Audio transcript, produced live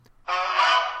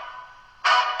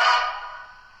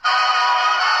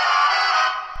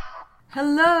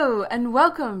Hello and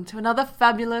welcome to another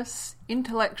fabulous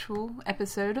intellectual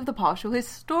episode of The Partial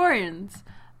Historians.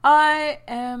 I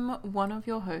am one of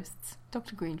your hosts,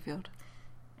 Dr. Greenfield.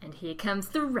 And here comes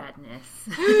the radness.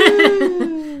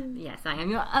 Yes, I am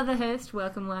your other host.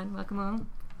 Welcome one, welcome all.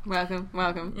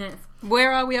 Welcome. Yes.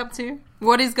 Where are we up to?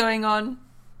 What is going on?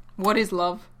 What is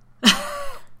love?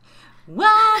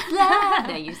 What love?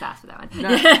 No, you just asked for that one. No,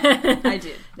 I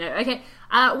did. No, okay.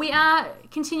 We are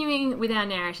continuing with our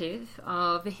narrative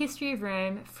of the history of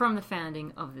Rome from the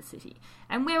founding of the city.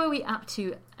 And where were we up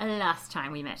to last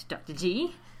time we met Dr.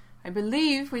 G? I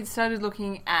believe we'd started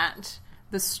looking at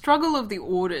the struggle of the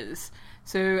orders.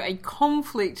 So a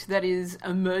conflict that is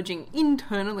emerging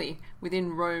internally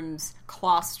within Rome's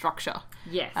class structure.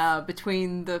 Yes.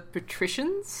 Between the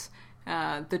patricians,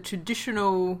 the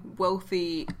traditional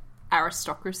wealthy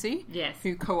aristocracy, yes,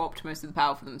 who co-opt most of the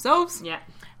power for themselves, yeah,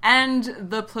 and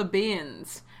the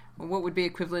plebeians, what would be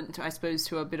equivalent, I suppose,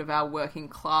 to a bit of our working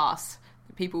class,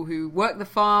 the people who work the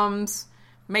farms,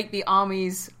 make the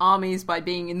armies by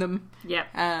being in them. Yep.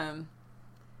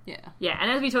 Yeah,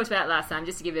 and as we talked about last time,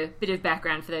 just to give a bit of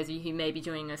background for those of you who may be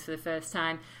joining us for the first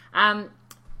time,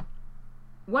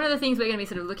 one of the things we're going to be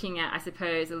sort of looking at, I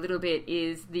suppose, a little bit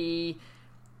is the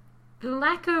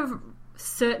lack of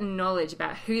certain knowledge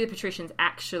about who the patricians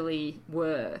actually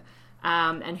were,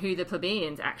 and who the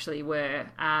plebeians actually were.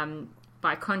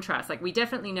 By contrast, like, we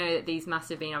definitely know that these must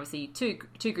have been obviously two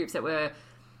groups that were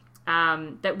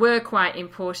quite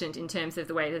important in terms of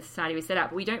the way the society was set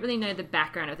up. But we don't really know the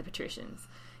background of the patricians.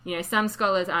 You know, some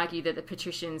scholars argue that the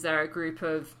patricians are a group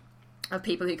of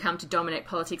people who come to dominate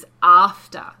politics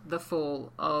after the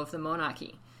fall of the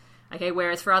monarchy. Okay,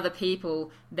 whereas for other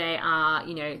people, they are,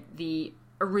 you know, the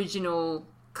original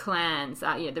clans,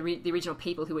 the original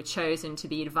people who were chosen to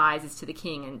be advisors to the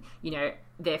king, and, you know,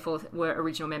 therefore were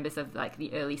original members of, like,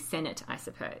 the early Senate, I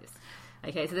suppose.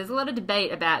 Okay, so there's a lot of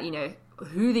debate about, you know,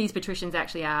 who these patricians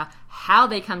actually are, how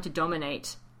they come to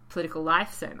dominate political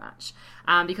life so much,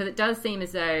 because it does seem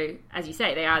as though, as you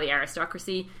say, they are the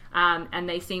aristocracy, and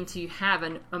they seem to have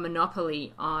a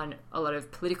monopoly on a lot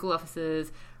of political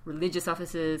offices, religious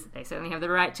officers. They certainly have the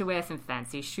right to wear some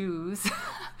fancy shoes. Shoes?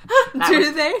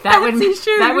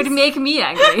 That would make me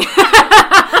angry.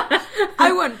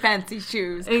 I want fancy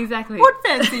shoes. Exactly. What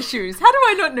fancy shoes? How do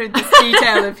I not know this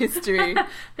detail of history?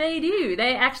 They do.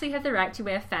 They actually have the right to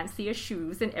wear fancier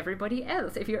shoes than everybody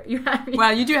else. If you're happy.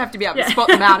 Well, you do have to be able to spot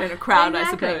them out in a crowd,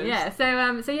 exactly, I suppose. Yeah.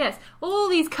 So yes, all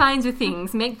these kinds of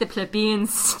things make the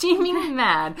plebeians steaming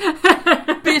mad,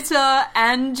 bitter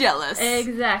and jealous.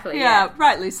 Exactly. Yeah,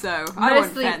 rightly so. I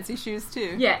want fancy shoes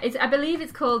too. Yeah, I believe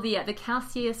it's called the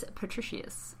Calcius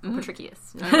Patricius.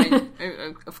 Patricius. I mean,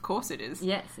 of course it is.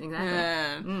 Yes,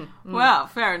 exactly. Well,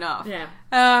 fair enough.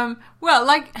 Yeah. Well,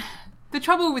 like, the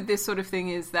trouble with this sort of thing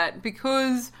is that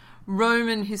because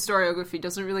Roman historiography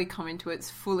doesn't really come into its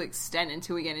full extent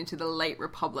until we get into the late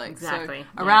Republic. Exactly.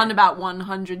 So around about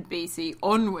 100 BC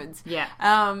onwards. Yeah.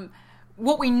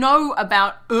 What we know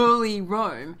about early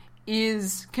Rome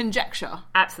is conjecture.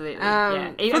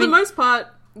 Absolutely. For the most part,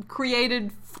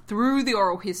 created through the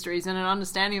oral histories and an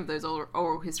understanding of those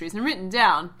oral histories and written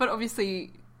down, but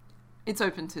obviously it's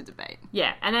open to debate.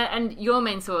 Yeah, and your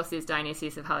main source is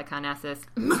Dionysius of Halicarnassus.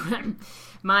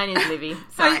 Mine is Livy.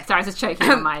 Sorry, I was just choking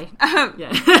on my...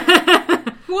 Yeah.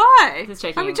 Why? Just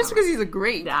choking. I mean, just because he's a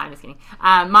Greek. Nah, I'm just kidding.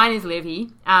 Mine is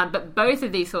Livy, but both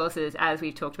of these sources, as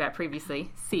we've talked about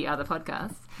previously, see other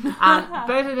podcasts,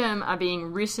 both of them are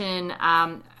being written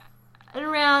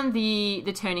around the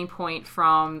turning point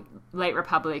from late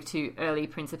Republic to early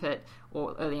Principate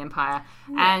or early Empire,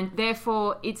 and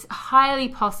therefore it's highly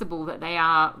possible that they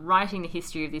are writing the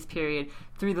history of this period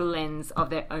through the lens of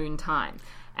their own time.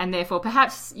 And therefore,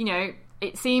 perhaps, you know,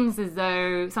 it seems as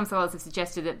though some scholars have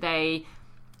suggested that they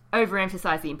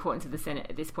overemphasize the importance of the Senate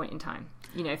at this point in time,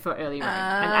 you know, for early Rome,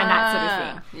 and that sort of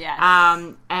thing.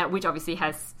 Yes. Which obviously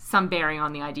has some bearing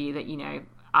on the idea that, you know,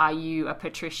 are you a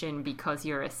patrician because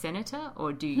you're a senator,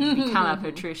 or do you become a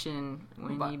patrician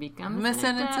when you become a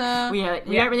senator? We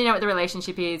don't really know what the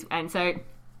relationship is, and so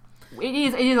it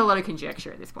is a lot of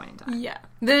conjecture at this point in time. Yeah.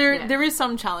 There is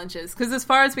some challenges, because as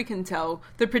far as we can tell,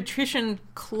 the patrician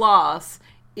class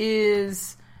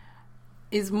is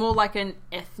more like an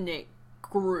ethnic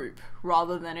group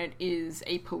rather than it is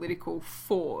a political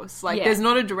force. Like, there's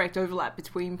not a direct overlap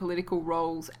between political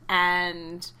roles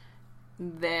and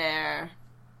their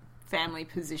family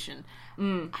position.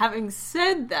 Having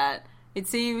said that, it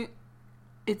seems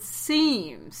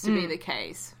to be the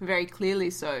case, very clearly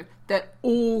so, that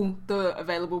all the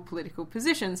available political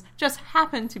positions just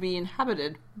happen to be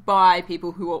inhabited by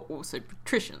people who are also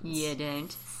patricians. You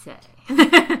don't say.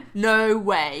 No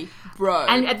way, bro.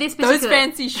 And at this those particular...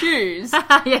 fancy shoes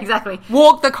yeah, exactly.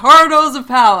 walk the corridors of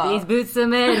power. These boots are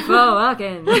made for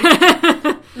walking.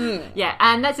 Yeah,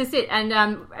 and that's just it. And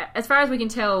as far as we can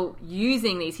tell,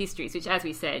 using these histories, which, as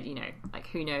we said, you know, like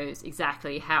who knows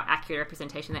exactly how accurate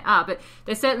representation they are, but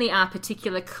there certainly are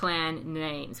particular clan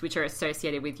names which are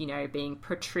associated with, you know, being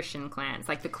patrician clans,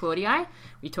 like the Claudii.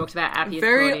 We talked about Appius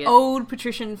Very Claudius. old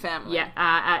patrician family. Yeah,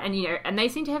 and you know, and they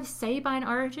seem to have Sabine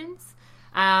origins.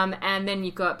 And then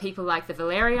you've got people like the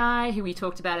Valerii, who we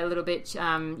talked about a little bit,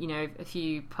 you know, a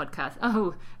few podcasts.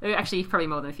 Oh, actually, probably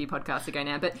more than a few podcasts ago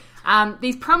now. But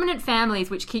these prominent families,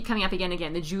 which keep coming up again and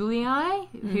again, the Julii,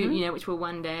 who you know, which will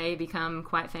one day become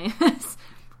quite famous.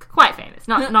 Quite famous,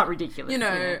 not ridiculous. You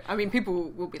know, I mean,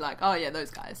 people will be like, "Oh yeah,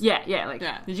 those guys." Yeah, like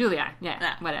the Julii,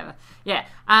 whatever. Yeah.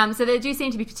 So there do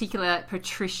seem to be particular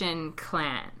patrician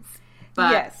clans.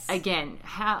 But yes. Again,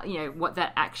 how, you know, what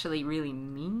that actually really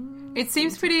means? It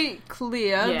seems pretty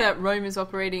clear that Rome is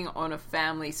operating on a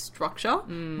family structure.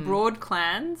 Broad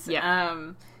clans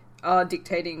are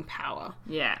dictating power.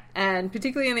 Yeah. And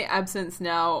particularly in the absence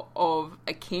now of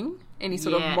a king, any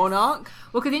sort of monarch.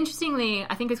 Well, because interestingly,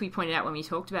 I think as we pointed out when we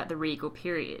talked about the regal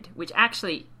period, which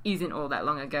actually isn't all that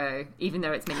long ago, even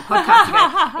though it's many podcasts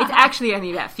ago, it's actually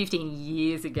only about 15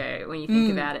 years ago when you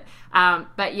think about it.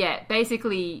 But yeah,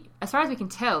 basically, as far as we can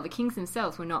tell, the kings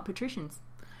themselves were not patricians.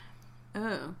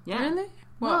 Oh, Yeah. really?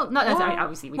 Well, not necessarily,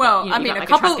 obviously. I mean, like a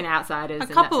couple Etruscan outsiders. A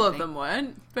couple of them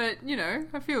weren't, but, you know,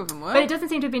 a few of them were. But it doesn't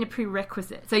seem to have been a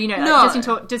prerequisite. So, you know,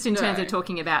 just in terms of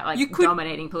talking about, like,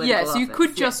 dominating political office. Yes, you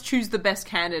could just choose the best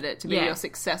candidate to be your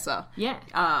successor. Yeah.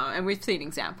 And we've seen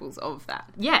examples of that.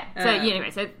 Yeah. So, anyway,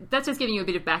 so that's just giving you a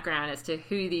bit of background as to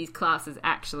who these classes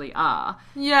actually are.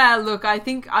 Yeah, look, I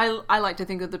think I like to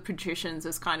think of the patricians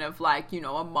as kind of like, you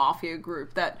know, a mafia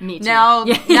group that Me too. now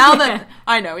that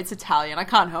I know it's Italian, I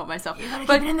can't help myself.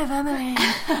 But keep it in the family.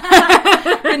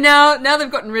 but now they've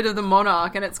gotten rid of the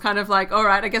monarch, and it's kind of like, all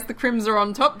right, I guess the Crims are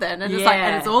on top then, and it's like,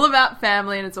 and it's all about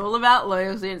family, and it's all about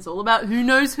loyalty, and it's all about who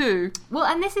knows who. Well,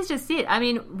 and this is just it. I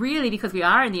mean, really, because we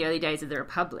are in the early days of the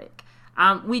Republic,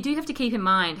 we do have to keep in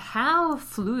mind how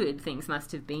fluid things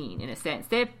must have been, in a sense.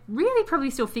 They're really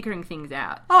probably still figuring things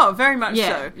out. Oh, very much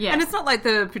so. Yeah. And it's not like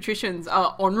the patricians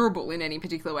are honourable in any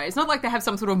particular way. It's not like they have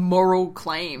some sort of moral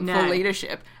claim for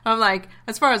leadership. I'm like,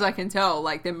 as far as I can tell,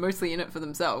 like, they're mostly in it for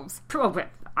themselves.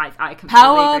 I completely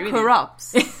Power agree with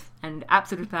corrupts. And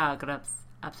absolute power corrupts.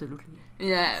 Absolutely.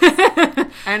 Yes.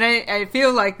 And I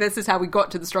feel like this is how we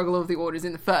got to the struggle of the orders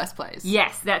in the first place.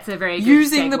 Yes, that's a very good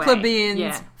Using the segue.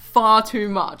 plebeians far too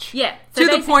much. Yeah. So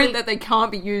to the point that they can't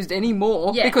be used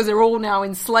anymore because they're all now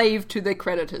enslaved to their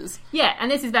creditors. Yeah, and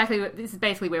this is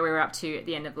basically where we were up to at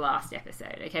the end of the last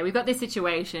episode. Okay, we've got this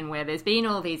situation where there's been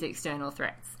all these external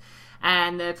threats,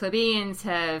 and the plebeians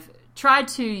have tried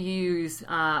to use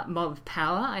mob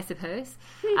power, I suppose,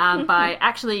 by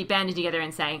actually banding together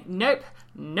and saying, nope,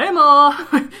 no more.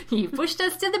 You pushed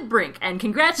us to the brink, and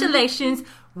congratulations,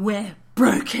 we're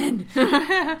broken.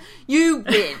 You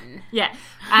win. Yeah.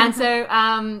 And so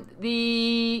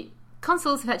the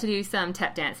consuls have had to do some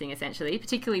tap dancing, essentially,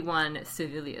 particularly one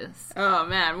Servilius. Oh,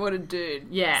 man, what a dude.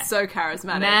 Yeah. So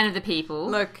charismatic. Man of the people.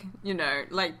 Look, you know,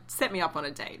 like, set me up on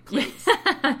a date, please.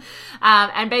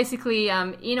 And basically,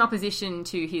 in opposition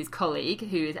to his colleague,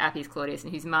 who is Appius Claudius,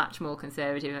 and who's much more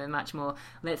conservative and much more,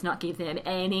 let's not give them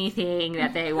anything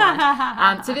that they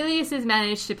want, Servilius has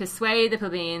managed to persuade the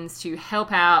plebeians to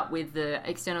help out with the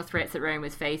external threats that Rome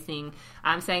was facing,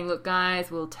 saying, look, guys,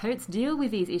 we'll totes deal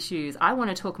with these issues. I want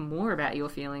to talk more about your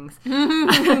feelings.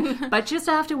 But just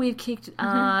after we've kicked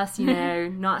ass, you know,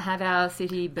 not have our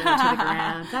city burnt to the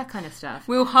ground, that kind of stuff.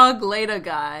 We'll hug later,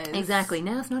 guys. Exactly.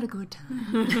 Now's not a good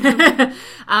time.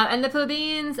 And the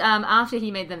plebeians, after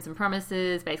he made them some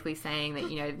promises, basically saying that,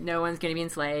 you know, no one's going to be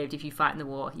enslaved if you fight in the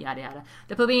war, yada yada.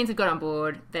 The plebeians have got on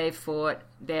board. They've fought.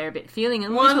 They're feeling a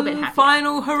little bit happier. One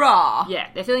final hurrah. Yeah,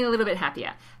 they're feeling a little bit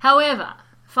happier. However,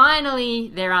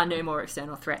 finally, there are no more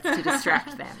external threats to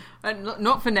distract them.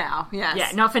 Not for now, yes.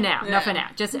 Yeah, not for now. Yeah. Not for now.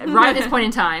 Just right at this point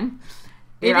in time,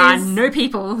 there are no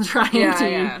people trying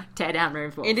to tear down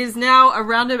Rome Fort. It is now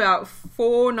around about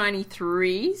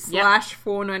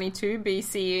 493/492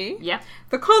 BCE. Yep.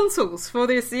 The consuls for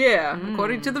this year,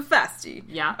 according to the Fasti.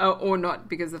 Yeah. Or not,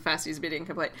 because the Fasti is a bit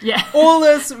incomplete. Yeah.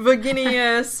 Aulus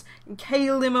Virginius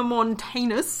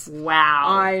Calimomontanus. Wow.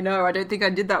 I know, I don't think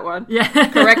I did that one Yeah.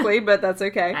 correctly, but that's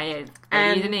okay.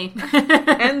 Maybe either me.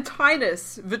 and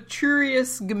Titus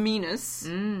Veturius Geminus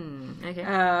Okay.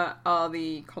 are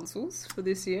the consuls for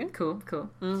this year. Cool.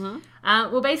 Mm-hmm.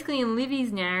 Well, basically, in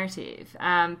Livy's narrative,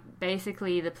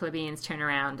 basically the plebeians turn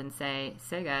around and say,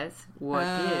 "So, guys, what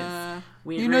gives?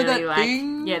 We'd you know really that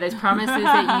thing? Yeah, those promises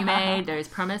that you made. Those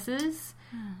promises,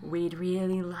 we'd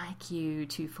really like you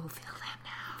to fulfill them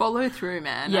now. Follow through,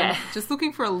 man. Yeah. I'm just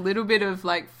looking for a little bit of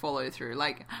follow through.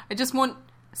 I just want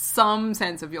some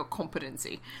sense of your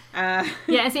competency. Yeah,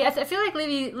 and see, I feel like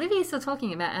Livy is still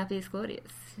talking about Appius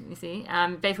Claudius, you see.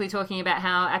 Basically talking about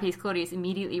how Appius Claudius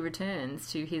immediately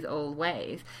returns to his old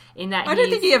ways. In that I don't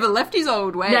think he ever left his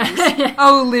old ways. No.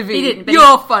 Oh, Livy, He didn't, but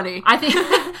you're funny. I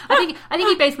think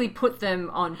he basically put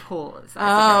them on pause.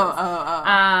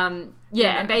 I suppose.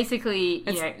 Yeah, and basically,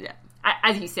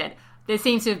 as you said, there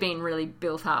seems to have been really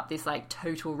built up this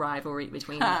total rivalry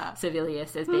between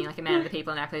Servilius as being a man of the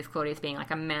people and Appius Claudius being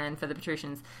a man for the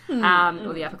patricians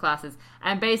or the upper classes.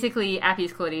 And basically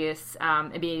Appius Claudius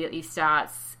immediately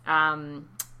starts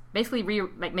basically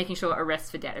making sure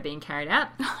arrests for debt are being carried out.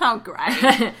 Oh,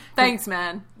 great! Thanks,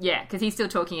 man. Yeah, because he's still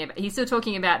talking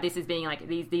about this as being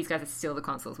these guys are still the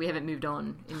consuls. We haven't moved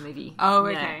on in Livy. Oh,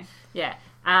 okay. Yeah.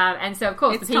 And so, of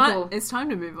course, it's time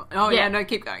to move on. Oh, yeah, no,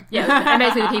 keep going. Yeah, and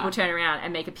basically the people turn around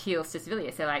and make appeals to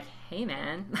Servilius. They're like, hey,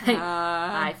 man,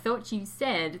 I thought you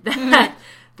said that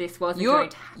this wasn't going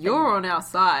to happen. You're on our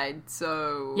side,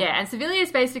 so... Yeah, and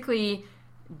Servilius basically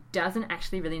doesn't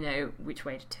actually really know which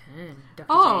way to turn, Dr.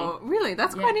 Oh, G. really?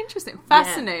 That's quite interesting.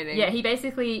 Fascinating. Yeah, he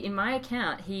basically, in my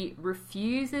account, he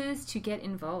refuses to get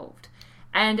involved.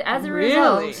 And as a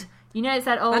result... You know, it's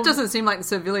that old... That doesn't seem like the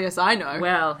Servilius I know.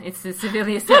 Well, it's the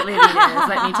Servilius that Livy knows,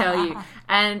 let me tell you.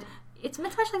 And it's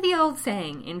much like the old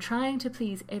saying, in trying to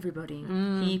please everybody,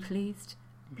 he pleased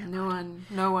no one.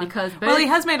 Because he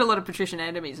has made a lot of patrician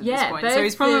enemies at this point, so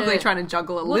he's probably trying to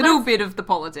juggle a little bit of the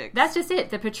politics. That's just it.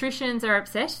 The patricians are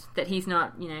upset that he's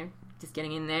not, just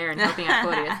getting in there and helping out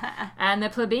Claudius. And the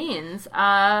plebeians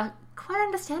are, quite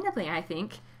understandably, I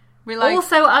think... We're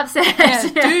also upset.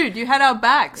 Yeah, dude, you had our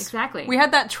backs. Exactly. We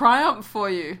had that triumph for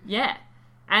you. Yeah.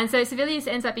 And so Servilius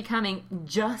ends up becoming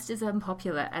just as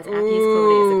unpopular as Appius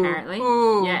Claudius, apparently.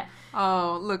 Ooh. Yeah.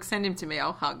 Oh, look, send him to me.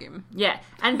 I'll hug him. Yeah.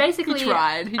 And basically... He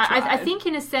tried. I think,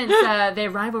 in a sense, their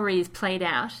rivalry is played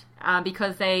out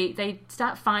because they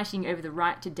start fighting over the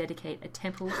right to dedicate a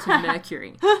temple to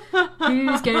Mercury.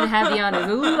 Who's going to have the honours?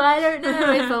 Ooh, I don't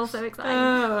know. It's all so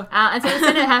exciting. And so the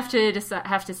Senate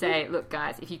have to say, look,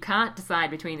 guys, if you can't decide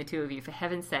between the two of you, for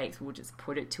heaven's sakes, we'll just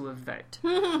put it to a vote.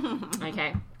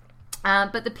 Okay?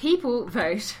 But the people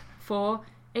vote for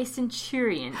a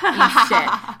centurion instead,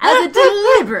 as a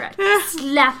deliberate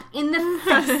slap in the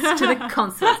face to the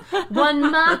consuls,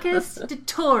 one Marcus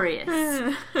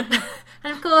Detorius.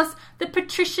 And of course, the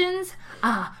patricians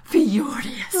are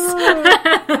furious.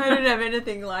 I don't have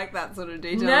anything like that sort of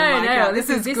detail. No,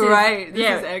 this is great. This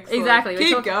is excellent. Exactly.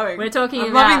 Keep going. We're talking I'm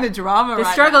about loving the drama.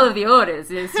 The struggle of the orders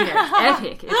is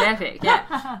epic. It's epic.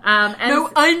 Yeah.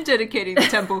 No, I'm dedicating the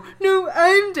temple. No,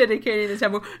 I'm dedicating the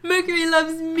temple. Mercury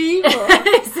loves me more.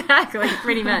 Exactly.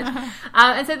 Pretty much.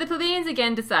 And so the plebeians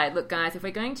again decide, look, guys, if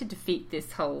we're going to defeat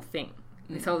this whole thing,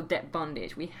 this whole debt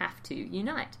bondage, we have to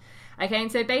unite. Okay,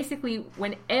 and so basically,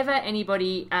 whenever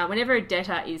a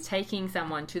debtor is taking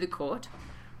someone to the court,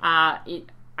 I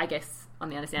guess on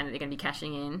the understanding that they're going to be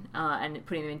cashing in and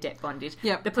putting them in debt bondage.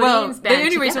 Yep. The plebeians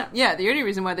band together. The only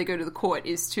reason why they go to the court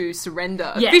is to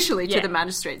surrender officially to the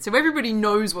magistrate. So everybody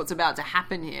knows what's about to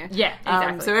happen here. Yeah,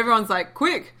 exactly. So everyone's like,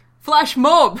 quick, flash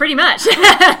mob. Pretty much.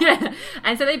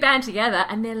 And so they band together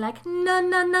and they're like,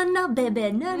 no,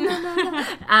 baby, no.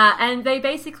 And they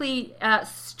basically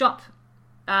stop...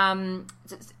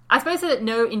 I suppose that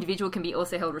no individual can be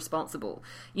also held responsible,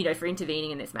 for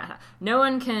intervening in this matter. No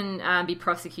one can be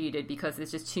prosecuted because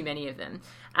there's just too many of them.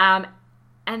 So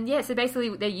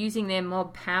basically they're using their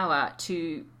mob power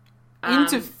to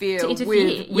interfere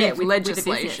with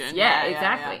legislation. Yeah,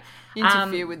 exactly.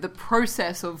 Interfere with the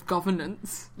process of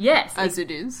governance. Yes. As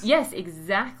it is. Yes,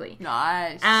 exactly.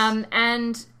 Nice.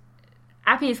 And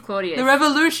Appius Claudius... The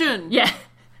revolution! Yeah.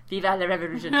 Viva la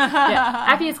revolution. Yeah.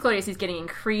 Appius Claudius is getting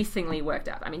increasingly worked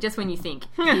up. I mean, just when you think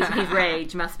his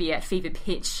rage must be at fever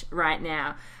pitch right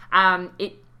now,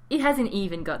 it hasn't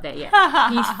even got there yet.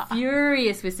 He's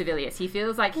furious with Servilius. He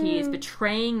feels like he is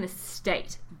betraying the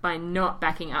state by not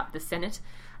backing up the Senate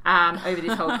over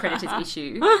this whole creditors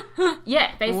issue.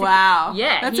 Yeah, basically. Wow.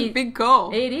 Yeah. That's a big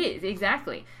call. It is,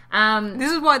 exactly.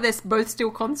 This is why they're both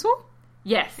still consul?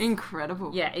 Yes.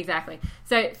 Incredible. Yeah, exactly.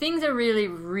 So things are really,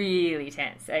 really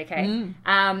tense, okay?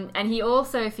 And he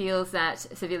also feels that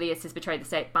Servilius has betrayed the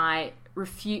state by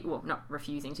not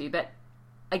refusing to, but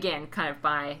again, kind of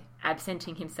by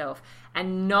absenting himself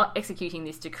and not executing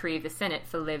this decree of the Senate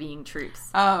for levying troops.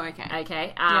 Oh, okay.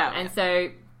 Okay? Yeah, and so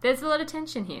there's a lot of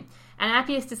tension here. And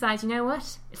Appius decides, you know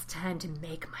what? It's time to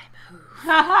make my move.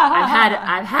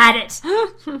 I've had it.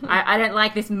 I don't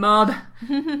like this mob.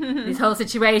 This whole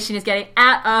situation is getting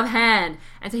out of hand.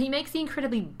 And so he makes the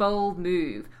incredibly bold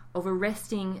move of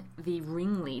arresting the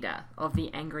ringleader of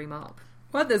the angry mob.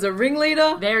 What? There's a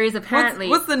ringleader? There is apparently...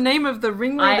 What's the name of the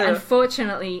ringleader? I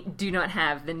unfortunately do not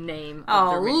have the name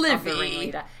of the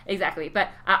ringleader. Exactly. But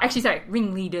actually, sorry,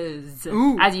 ringleaders.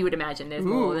 Ooh. As you would imagine, there's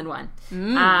more than one.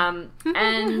 And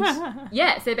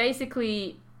yeah, so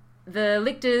basically the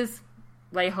lictors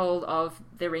lay hold of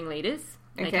the ringleaders.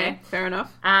 Okay, fair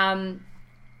enough.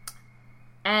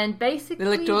 And basically... The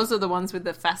lictors are the ones with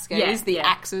the fasces,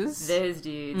 axes. Those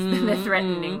dudes. The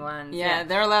threatening ones. Yeah,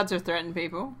 they're allowed to threaten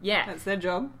people. Yeah. That's their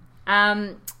job.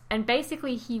 And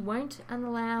basically he won't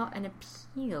allow an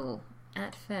appeal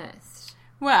at first.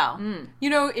 Well, you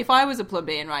know, if I was a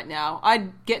plebeian right now,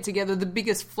 I'd get together the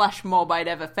biggest flash mob I'd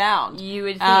ever found. You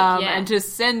would think, yeah. And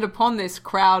just send upon this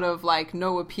crowd of, like,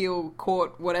 no appeal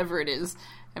court, whatever it is,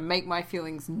 and make my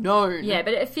feelings known. Yeah,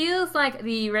 but it feels like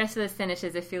the rest of the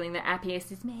senators are feeling that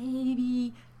Appius is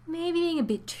maybe being a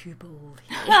bit too bold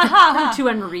here. Too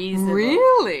unreasonable.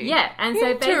 Really? Yeah, and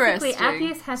so basically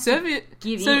Appius has to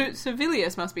give in. So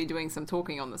Servilius must be doing some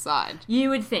talking on the side. You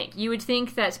would think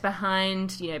that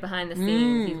behind the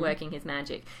scenes he's working his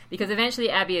magic. Because eventually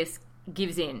Appius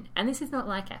gives in. And this is not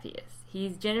like Appius.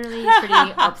 He's generally a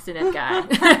pretty obstinate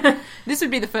guy. This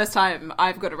would be the first time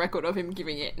I've got a record of him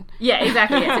giving in. Yeah,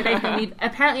 exactly. Yeah. So basically,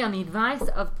 apparently on the advice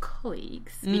of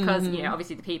colleagues, because,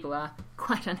 obviously the people are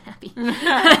quite unhappy,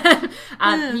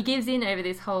 he gives in over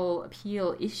this whole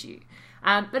appeal issue.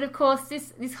 But of course,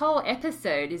 this whole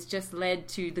episode has just led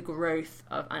to the growth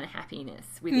of unhappiness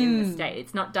within the state.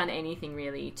 It's not done anything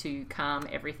really to calm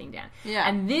everything down. Yeah.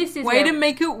 And this is to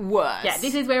make it worse. Yeah,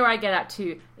 this is where I get up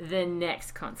to the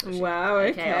next consulship. Wow,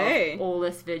 okay. Of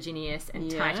Aulus Virginius and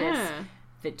Titus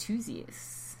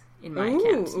Vitusius. In my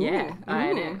account. Yeah,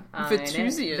 I know.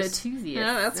 Vitusius.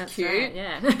 Yeah, that's cute. Right,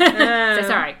 yeah. So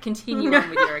sorry, continue on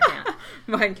with your account.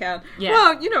 My account. Yeah.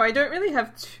 Well, I don't really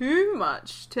have too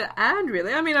much to add,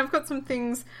 really. I mean, I've got some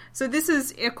things. So this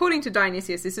is, according to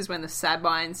Dionysius, this is when the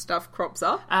Sabine stuff crops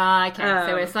up. Okay.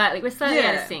 So we're slightly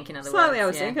out of sync, in other words. Slightly out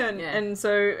of sync.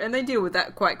 And they deal with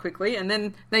that quite quickly. And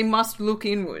then they must look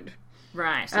inward.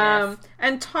 Right, yes.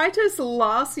 And Titus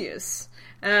Larsius...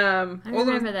 I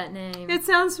remember that name. It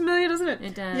sounds familiar, doesn't it?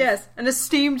 It does. Yes, an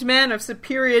esteemed man of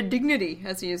superior dignity,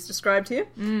 as he is described here,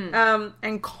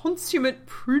 and consummate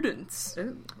prudence.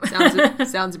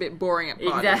 Sounds a bit boring at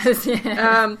parties. It does,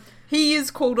 yeah. He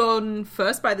is called on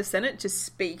first by the Senate to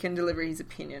speak and deliver his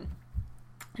opinion.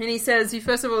 And he says,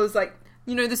 first of all is like,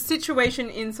 the situation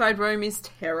inside Rome is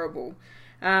terrible.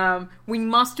 We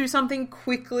must do something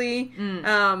quickly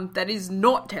that is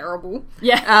not terrible.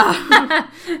 Yeah.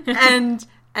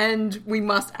 And we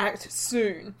must act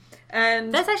soon.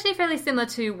 And that's actually fairly similar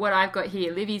to what I've got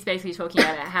here. Livy's basically talking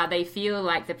about how they feel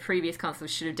like the previous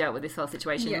consuls should have dealt with this whole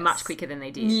situation much quicker than they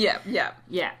did.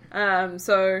 Yeah.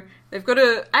 So they've got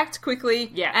to act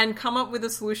quickly and come up with a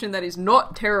solution that is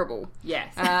not terrible.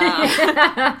 Yes.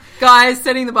 Guys,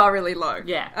 setting the bar really low.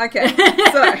 Yeah. Okay.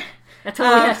 So... That's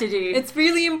all we have to do. It's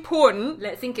really important.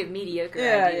 Let's think of mediocre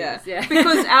ideas. Yeah.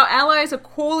 Because our allies are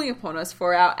calling upon us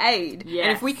for our aid. Yes.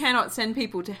 And if we cannot send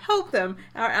people to help them,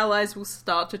 our allies will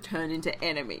start to turn into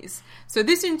enemies. So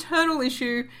this internal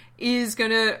issue is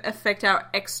going to affect our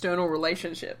external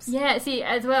relationships. Yeah, see,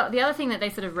 as well, the other thing that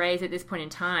they sort of raise at this point in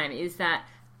time is that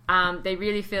they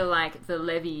really feel like the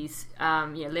levies,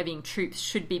 levying troops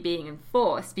should be being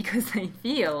enforced because they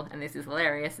feel, and this is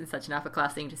hilarious and such an upper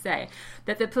class thing to say,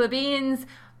 that the plebeians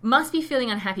must be feeling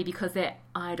unhappy because they're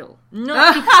idle.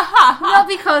 Not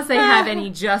because they have any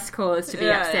just cause to be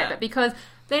upset, but because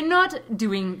they're not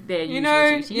doing their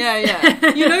usual duties.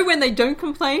 Yeah. When they don't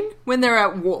complain? When they're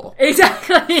at war.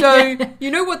 Exactly. So,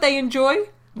 what they enjoy?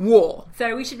 War.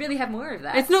 So we should really have more of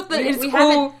that. It's not that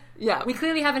we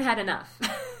clearly haven't had enough.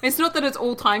 It's not that it's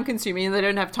all time consuming and they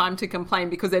don't have time to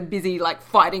complain because they're busy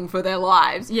fighting for their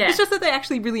lives. Yeah. It's just that they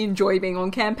actually really enjoy being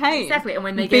on campaign. Exactly. And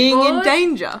when they get bored, being in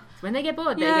danger. When they get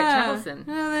bored, they get troublesome.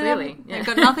 Clearly. They've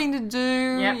got nothing to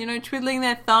do, twiddling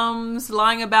their thumbs,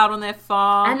 lying about on their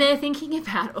farm. And they're thinking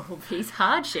about all these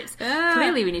hardships.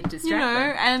 Clearly we need to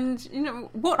distract them. And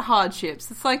what hardships?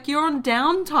 It's like you're on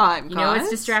downtime, guys. You know what's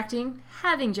distracting?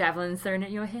 Having javelins thrown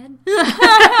at your head.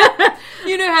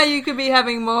 You know how you could be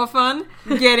having more fun?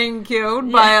 Getting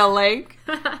killed by a lake.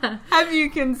 Have you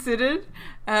considered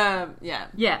Yeah.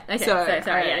 Yeah. Okay. So, So,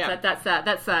 sorry. yeah.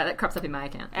 So that crops up in my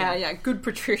account. Yeah, good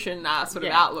patrician sort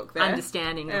of outlook there.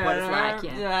 Understanding of what it's like.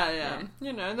 Yeah.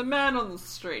 You know, the man on the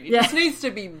street. He Yeah. just needs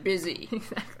to be busy.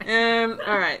 Exactly.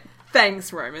 All right.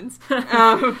 Thanks, Romans.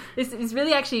 This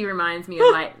really actually reminds me of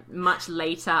like much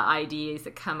later ideas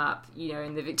that come up, you know,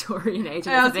 in the Victorian age.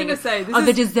 I was going to say, this of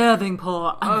the is... deserving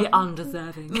poor and the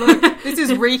undeserving. Look, this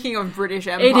is reeking of British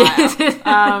Empire. It is.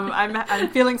 I'm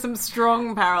feeling some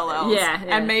strong parallels. Yeah.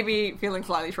 And maybe feeling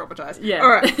slightly traumatized. Yeah. All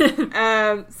right.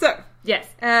 Yes.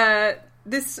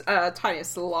 This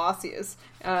Titus Salasius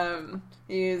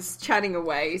is chatting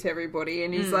away to everybody,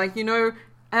 and he's like, you know,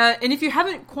 and if you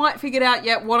haven't quite figured out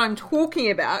yet what I'm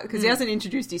talking about, because he hasn't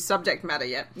introduced his subject matter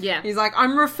yet, he's like,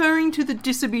 I'm referring to the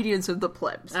disobedience of the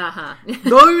plebs.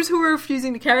 Those who are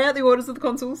refusing to carry out the orders of the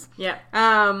consuls. Yeah.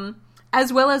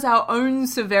 As well as our own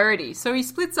severity. So he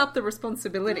splits up the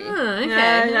responsibility. Oh, okay.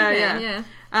 Yeah.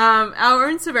 Our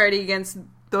own severity against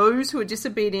those who are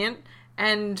disobedient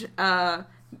and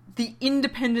the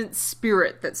independent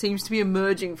spirit that seems to be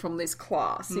emerging from this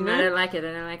class. You know? I don't like it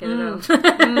at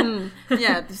all.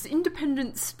 Yeah, this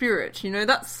independent spirit, you know,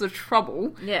 that's the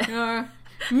trouble. Yeah. You know,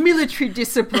 military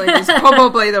discipline is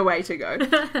probably the way to go.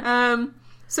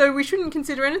 So we shouldn't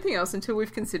consider anything else until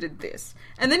we've considered this.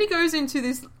 And then he goes into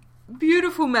this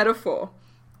beautiful metaphor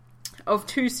of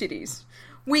two cities.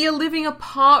 We are living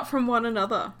apart from one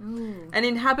another and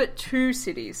inhabit two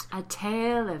cities. A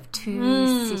tale of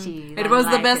two cities. It was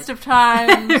the best of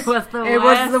times. It was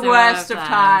the worst of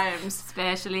times.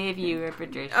 Especially if you were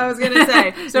patrician. I was going to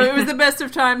say, so it was the best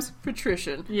of times,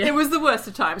 patrician. Yeah. It was the worst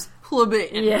of times,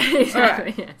 plebeian. Yeah,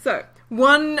 exactly. Right. Yeah. So,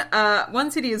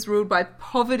 one city is ruled by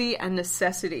poverty and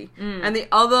necessity, and the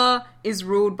other is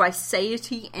ruled by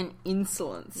satiety and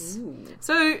insolence.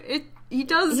 So, he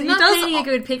does painting a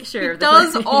good picture. He of the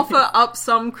does place. offer up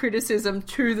some criticism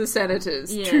to the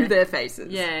senators, to their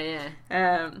faces. Yeah.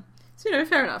 So, you know,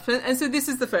 fair enough. And so this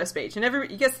is the first speech, and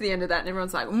he gets to the end of that, and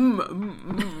everyone's like,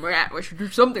 we should do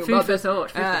something Food about for this.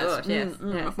 thought. Yes.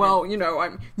 Well, you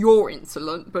know, you're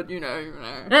insolent, but you know.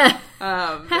 But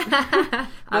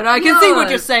I can see what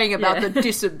you're saying about the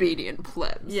disobedient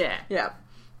plebs. Yeah.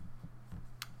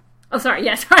 Oh, sorry.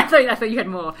 Yes, I thought you had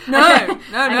more. No, Okay.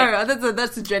 no.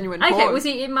 That's a genuine pause. Okay. Well,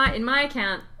 see, in my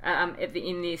account,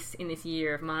 in this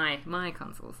year of my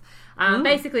consuls,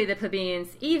 basically the plebeians,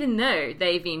 even though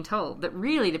they've been told that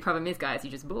really the problem is, guys,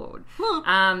 you're just bored,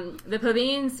 the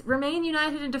plebeians remain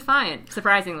united and defiant.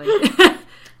 Surprisingly,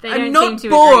 I'm not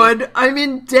bored. I'm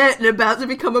in debt and about to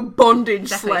become a bondage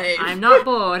slave. I'm not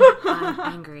bored. I'm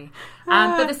angry.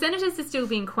 But the senators are still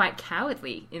being quite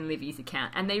cowardly in Livy's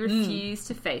account, and they refuse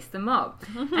to face the mob.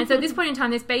 And so at this point in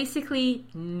time, there's basically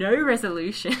no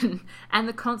resolution, and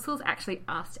the consuls actually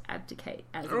asked to abdicate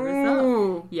as a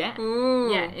result. Yeah,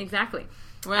 exactly.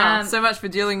 Wow, so much for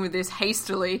dealing with this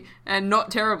hastily and not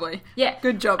terribly. Yeah.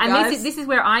 Good job, and guys. This is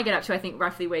where I get up to, I think,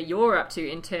 roughly where you're up to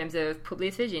in terms of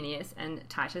Publius Virginius and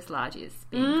Titus Largius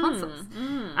being consuls.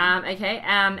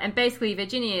 And basically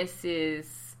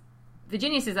Virginius's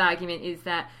argument is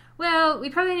that, well, we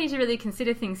probably need to really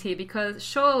consider things here because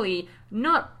surely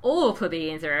not all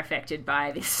plebeians are affected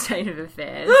by this state of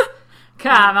affairs.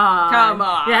 Come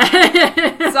on.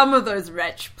 Yeah. Some of those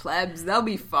wretch plebs, they'll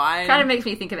be fine. Kind of makes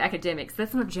me think of academics.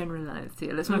 Let's not generalise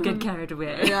here. Let's not get carried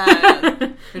away.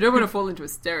 Yeah. We don't want to fall into a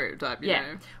stereotype, you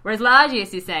know. Whereas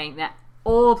Largius is saying that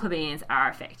all plebeians are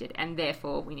affected, and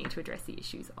therefore we need to address the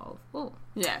issues of all.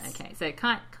 Yes. Okay, so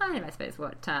kind of, I suppose,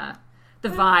 what the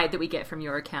vibe that we get from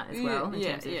your account as well, in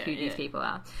terms of who these people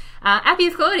are.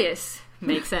 Appius Claudius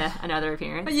makes another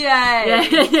appearance. Yay!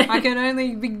 Yeah. I can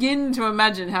only begin to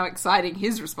imagine how exciting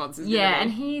his response is. Yeah,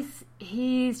 and he's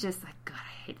just like, God,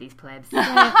 I hate these plebs.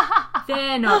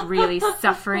 They're not really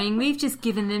suffering. We've just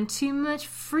given them too much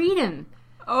freedom.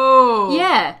 Oh.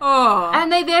 Yeah. Oh.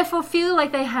 And they therefore feel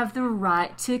like they have the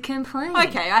right to complain.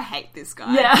 Okay, I hate this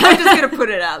guy. Yeah. I'm just going to put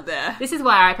it out there. This is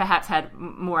why I perhaps had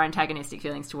more antagonistic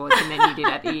feelings towards him than you did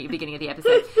at the beginning of the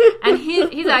episode. And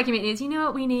his argument is, you know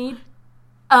what we need?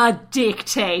 A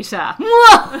dictator.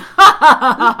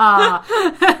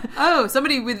 Oh,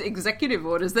 somebody with executive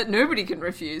orders that nobody can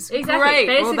refuse. Exactly. Great.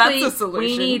 Basically, well, that's a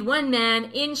solution. We need one man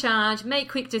in charge, make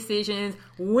quick decisions,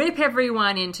 whip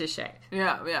everyone into shape.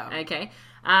 Yeah. Okay.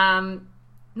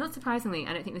 Not surprisingly,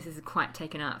 I don't think this is quite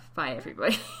taken up by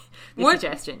everybody. This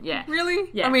suggestion, yeah. Really?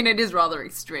 Yeah. I mean, it is rather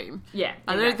extreme. Yeah.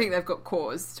 I don't think they've got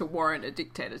cause to warrant a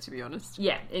dictator, to be honest.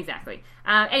 Yeah, exactly.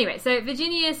 Anyway, so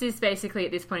Virginius is basically,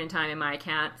 at this point in time in my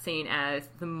account, seen as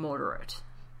the moderate.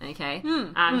 Okay?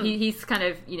 He's kind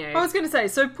of, you know... I was going to say,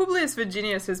 so Publius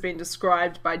Virginius has been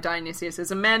described by Dionysius as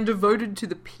a man devoted to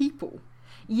the people.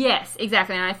 Yes,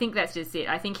 exactly, and I think that's just it.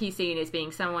 I think he's seen as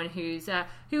being someone who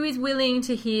is willing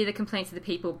to hear the complaints of the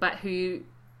people, but who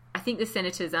I think the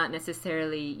senators aren't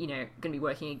necessarily, going to be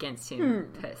working against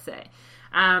him per se.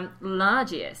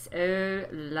 Largius. Oh,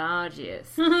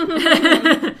 Largius.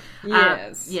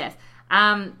 Yes. Yes.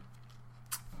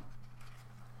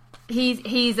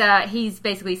 He's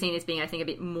basically seen as being, I think, a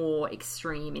bit more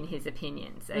extreme in his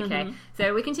opinions. Okay,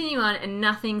 so we continue on, and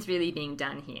nothing's really being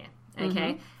done here.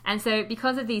 Okay, and so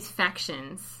because of these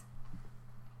factions,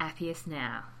 Appius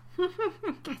now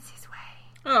gets his way.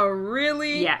 Oh,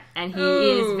 really? Yeah, and he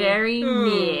is very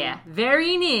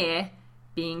near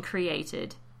being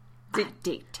created a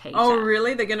dictator. Oh,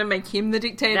 really? They're going to make him the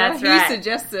dictator? That's right. He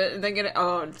suggests it, and they're going to...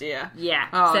 Oh, dear. Yeah.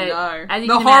 Oh, so, no. as you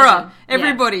The can horror. imagine,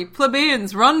 Everybody,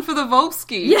 plebeians, run for the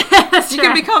Volsky. Yeah, that's You right.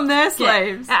 can become their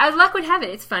slaves. Yeah. As luck would have it,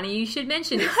 it's funny you should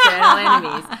mention external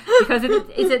enemies, because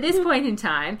it's at this point in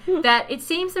time that it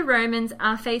seems the Romans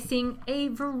are facing a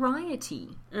variety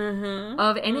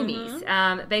of enemies.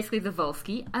 Basically, the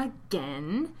Volsky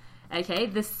again. Okay,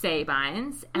 the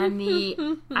Sabines and the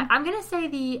I'm going to say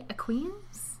the Aequians.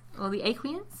 Or the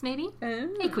Aequians, maybe?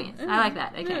 Aequians. I like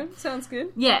that. Okay. Yeah, sounds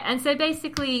good. Yeah, and so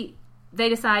basically they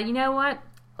decide, you know what?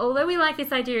 Although we like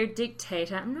this idea of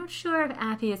dictator, I'm not sure if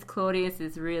Appius Claudius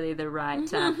is really the right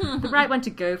one to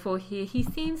go for here. He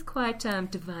seems quite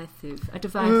divisive, a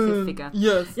divisive figure.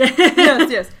 Yes.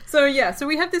 yes. So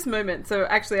we have this moment. So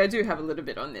actually, I do have a little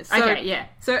bit on this. So, Okay, yeah.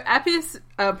 So Appius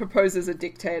proposes a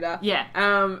dictator. Yeah.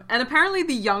 And apparently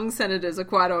the young senators are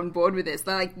quite on board with this.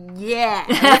 They're like, yeah,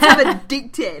 let's have a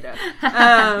dictator.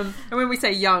 And when we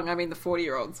say young, I mean the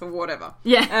 40-year-olds or whatever.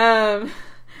 Yeah.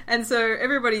 And so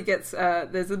everybody gets,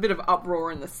 there's a bit of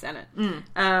uproar in the Senate.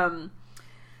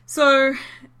 So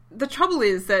the trouble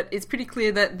is that it's pretty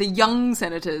clear that the young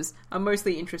senators are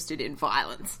mostly interested in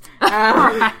violence.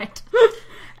 Right.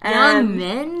 Young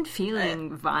men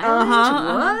feeling violent?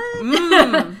 What?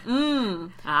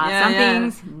 Some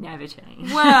things never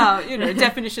change. Well,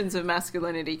 definitions of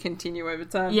masculinity continue over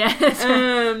time. Yes.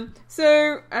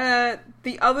 So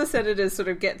the other senators sort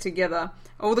of get together,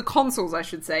 or the consuls, I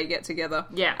should say, get together.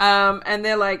 Yeah. And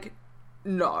they're like,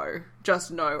 no, just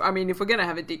no. I mean, if we're going to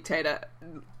have a dictator,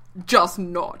 just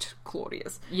not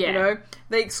Claudius. Yeah.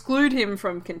 They exclude him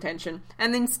from contention,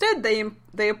 and instead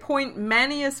they appoint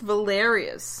Manius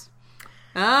Valerius.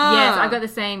 Yes, I've got the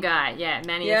same guy. Yeah,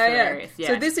 Manius Valerius. Yeah.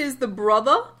 So this is the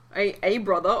brother, a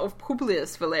brother of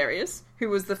Publius Valerius, who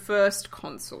was the first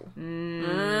consul.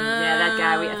 Yeah, that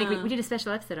guy. I think we did a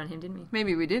special episode on him, didn't we?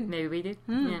 Maybe we did. Maybe we did.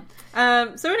 Yeah.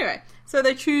 So anyway, so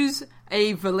they choose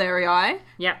a Valerii,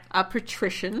 Yep. a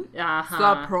patrician. Uh-huh.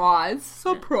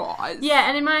 Surprise. Yeah,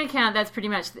 and in my account, that's pretty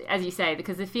much as you say,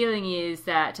 because the feeling is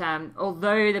that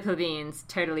although the plebeians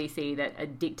totally see that a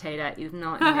dictator is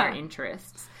not in their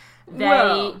interests,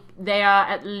 they are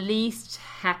at least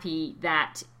happy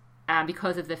that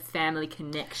because of the family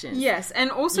connections. Yes, and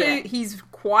also he's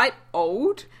quite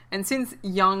old, and since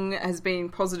young has been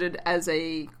posited as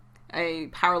a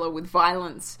parallel with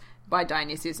violence by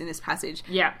Dionysius in this passage,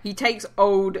 he takes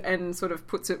old and sort of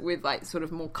puts it with like sort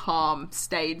of more calm,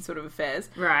 staid sort of affairs.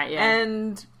 Right, yeah.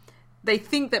 And they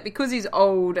think that because he's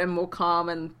old and more calm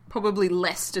and probably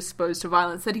less disposed to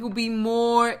violence, that he'll be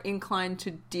more inclined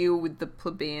to deal with the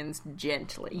plebeians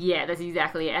gently. Yeah, that's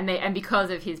exactly it. And because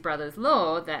of his brother's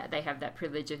law, that they have that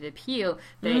privilege of appeal,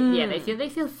 they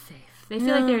feel safe. They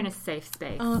feel like they're in a safe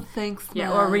space. Oh, thanks.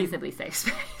 Yeah, or a reasonably safe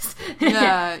space.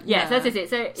 Yeah. So that's it.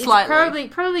 So it's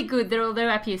probably good that although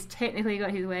Appius technically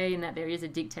got his way in that there is a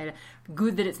dictator,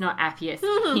 good that it's not Appius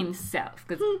himself,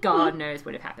 because God knows what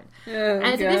would have happened. And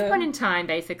it's at this point in time,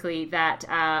 basically, that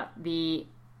the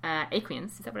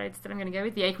Aequians, is that what I said I'm going to go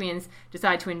with? The Aequians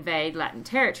decide to invade Latin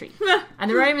territory. And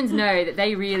the Romans know that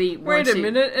they really want to... Wait a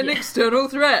minute, an external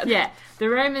threat. Yeah, the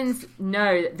Romans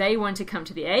know that they want to come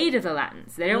to the aid of the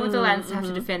Latins. They don't want the Latins to have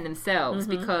to defend themselves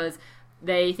because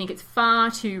they think it's far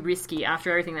too risky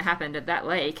after everything that happened at that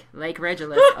Lake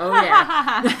Regillus. Oh,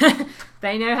 yeah.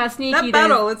 They know how sneaky... That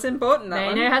battle, it's important,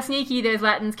 They know how sneaky those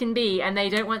Latins can be, and they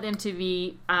don't want them to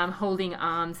be holding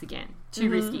arms again. Too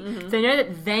risky. So they know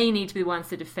that they need to be the ones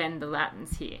to defend the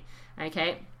Latins here.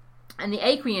 Okay? And the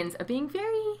Aequians are being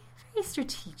very, very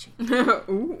strategic.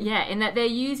 Ooh. Yeah, in that they're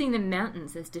using the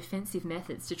mountains as defensive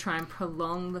methods to try and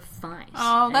prolong the fight.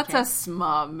 Oh, that's a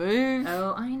smart move.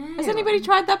 Oh, I know. Has anybody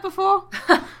tried that before?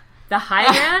 The high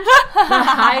ground? The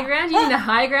high ground? You mean the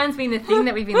high ground's been the thing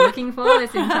that we've been looking for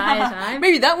this entire time?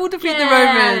 Maybe that will defeat the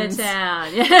Romans.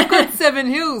 We've got 7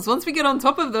 hills. Once we get on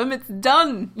top of them, it's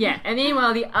done. Yeah, and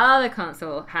meanwhile, the other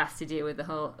consul has to deal with the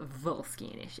whole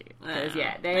Volscian issue. Because,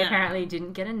 they apparently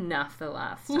didn't get enough the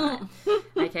last time.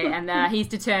 Okay, and he's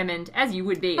determined, as you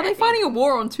would be. Are they fighting a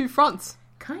war on 2 fronts?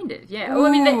 Kind of, yeah. Well, I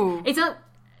mean,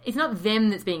 it's not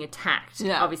them that's being attacked.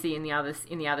 Obviously, in the other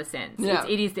sense,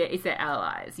 it's their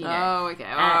allies. You know? Oh, okay,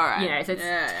 all right. You know, so it's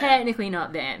technically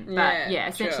not them, but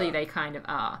essentially they kind of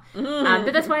are.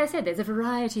 But that's why I said there's a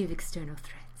variety of external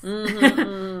threats.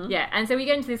 Yeah, and so we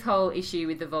get into this whole issue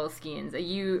with the Volscians. Are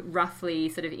you roughly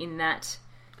sort of in that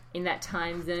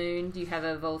time zone? Do you have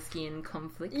a Volscian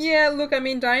conflict? Yeah, look, I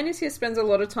mean, Dionysius spends a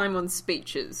lot of time on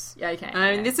speeches. Okay.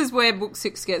 I mean, this is where Book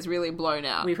 6 gets really blown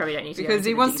out. We probably don't need to because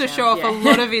he wants to show off a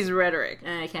lot of his rhetoric.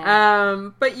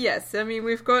 Okay. But yes, I mean,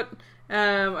 we've got...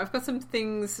 I've got some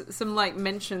things, some like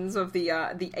mentions of the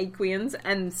Aequians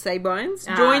and Sabines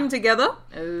joined together.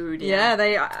 Oh dear. Yeah,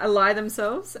 they ally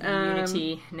themselves.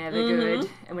 Unity, never good.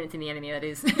 And when it's in the enemy, that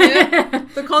is.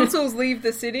 The consuls leave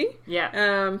the city.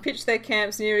 Yeah. Pitch their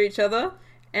camps near each other.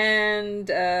 And,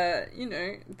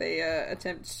 they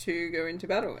attempt to go into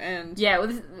battle. And yeah,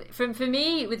 well, for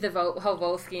me, with the whole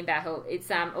Volscian battle, it's,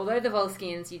 although the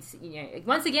Volscians,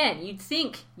 once again,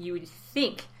 you would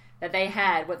think that they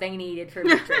had what they needed for a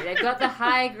victory. They've got the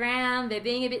high ground, they're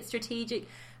being a bit strategic.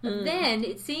 But then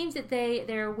it seems that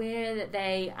they're aware that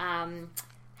they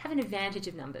have an advantage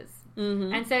of numbers.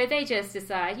 Mm-hmm. And so they just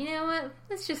decide, you know what,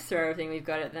 let's just throw everything we've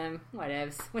got at them.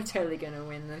 Whatevs. We're totally going to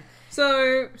win them.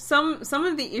 So some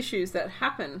of the issues that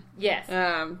happen, yes,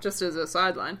 just as a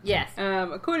sideline, yes,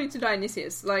 according to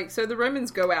Dionysius, so the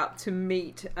Romans go out to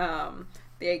meet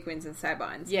the Aequians and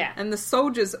Sabines. Yeah. And the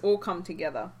soldiers all come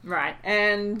together. Right.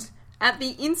 And at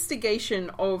the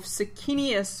instigation of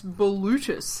Sicinius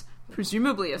Volutus,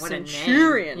 presumably a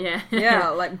centurion. Yeah. Yeah,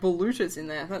 like Volutus in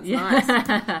there. That's nice.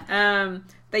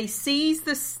 They seize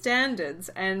the standards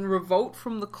and revolt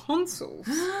from the consuls.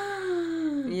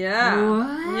 Yeah.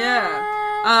 What?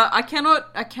 Yeah. I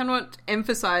cannot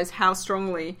emphasize how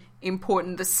strongly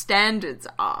important the standards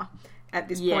are at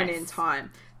this point in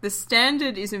time. The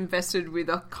standard is invested with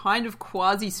a kind of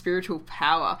quasi-spiritual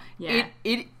power. Yeah.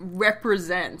 It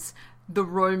represents the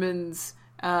Romans'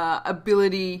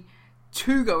 ability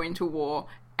to go into war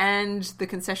and the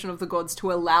concession of the gods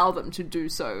to allow them to do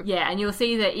so. Yeah, and you'll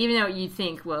see that even though you'd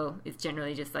think, well, it's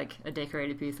generally just like a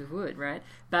decorated piece of wood, right?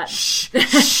 But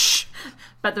Shh.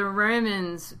 But the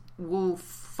Romans will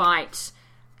fight...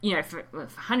 for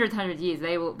hundreds of years,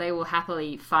 they will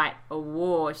happily fight a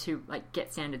war to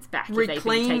get standards back.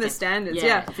 Reclaim the standards,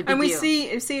 yeah. It's a big and we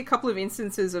deal. see a couple of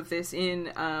instances of this in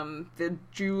the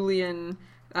Julian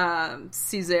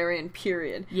Caesarian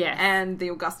period, yes, and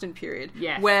the Augustan period,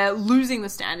 yes, where losing the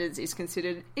standards is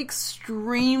considered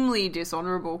extremely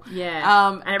dishonourable.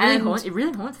 Yeah, and it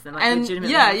really haunts them.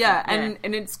 Legitimately. Yeah,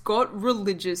 and it's got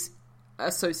religious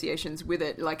associations with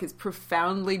it. It's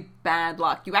profoundly bad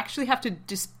luck. You actually have to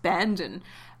disband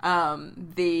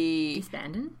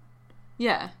Disband?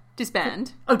 Yeah,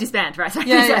 disband. Oh, disband, right. Sorry.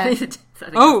 Yeah.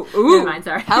 Ooh. Never mind,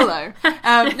 sorry. Hello.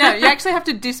 No, you actually have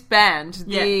to disband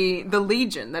the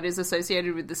legion that is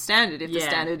associated with the standard if the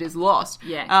standard is lost.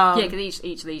 Yeah, because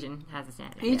each legion has a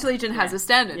standard. Each legion has a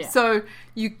standard. Yeah. So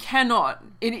you cannot...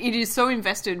 It is so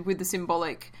invested with the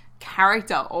symbolic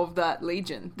character of that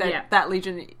legion that that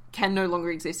legion can no longer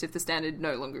exist if the standard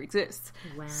no longer exists.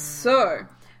 Wow. So,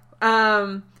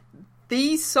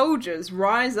 these soldiers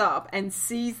rise up and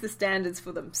seize the standards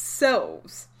for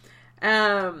themselves.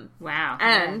 Wow.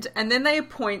 And then they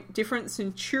appoint different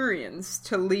centurions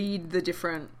to lead the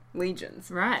different legions.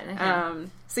 Right. Okay.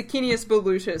 Sicinius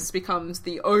Volutus becomes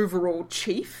the overall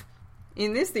chief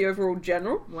in this, the overall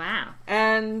general. Wow.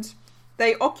 And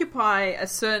they occupy a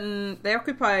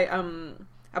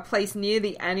place near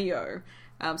the Anio.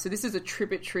 So this is a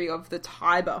tributary of the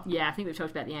Tiber. Yeah, I think we've talked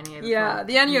about the Anio before. Yeah,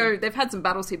 the Anio, they've had some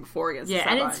battles here before against the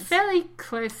Sabines. And it's fairly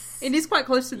close. It is quite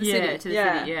close to the city. To the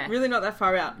city, yeah. Really not that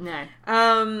far out. No.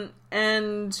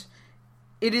 And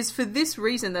it is for this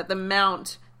reason that the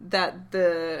mount that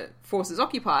the forces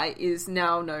occupy is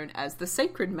now known as the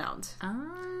Sacred Mount. That's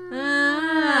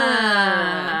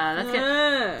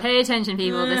good. Pay attention,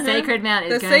 people. The Sacred Mount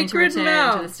is going to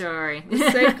return to the story. The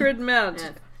Sacred Mount.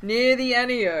 Yeah. Near the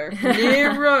Anio,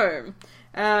 near Rome.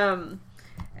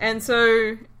 And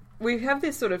so we have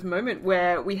this sort of moment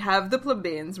where we have the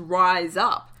plebeians rise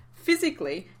up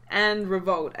physically and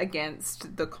revolt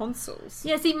against the consuls.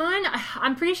 Yeah, see, mine,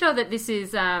 I'm pretty sure that this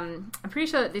is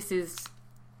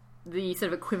the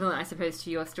sort of equivalent, I suppose, to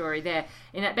your story there.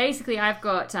 In that basically I've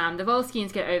got the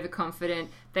Volscians get overconfident.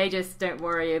 They just don't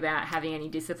worry about having any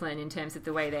discipline in terms of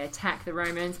the way they attack the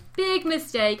Romans. Big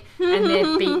mistake, and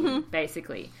they're beaten,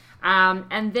 basically.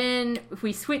 And then if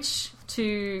we switch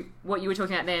to what you were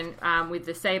talking about then with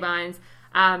the Sabines,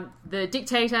 the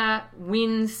dictator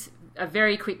wins a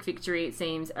very quick victory, it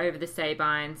seems, over the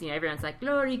Sabines. You know, everyone's like,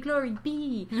 glory, glory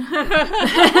be.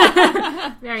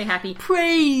 Very happy.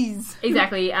 Praise!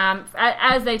 Exactly.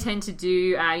 As they tend to do,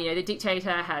 you know, the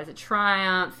dictator has a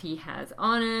triumph, he has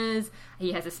honours,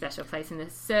 he has a special place in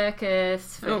the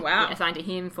circus assigned to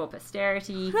him for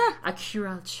posterity, a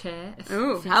curule chair.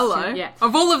 Oh, hello. Yeah.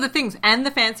 Of all of the things, and the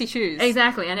fancy shoes.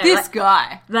 Exactly, I know. This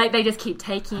guy. Like, they just keep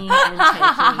taking and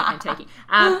taking and taking.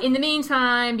 In the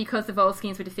meantime, because the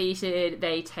Volscians were defeated,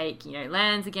 they take, you know,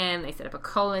 lands again, they set up a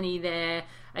colony there.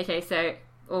 Okay, so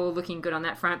all looking good on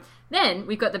that front. Then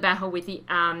we've got the battle with the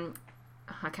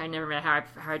I can't remember how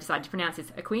I decided to pronounce this.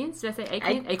 Aquians? Did I say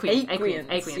Aquians? Aquians.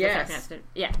 Yes. That's how I pronounced it.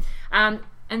 Yeah.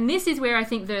 And this is where I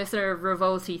think the sort of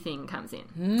revolty thing comes in.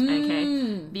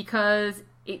 Okay? Because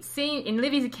it seems, in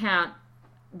Livy's account,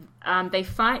 they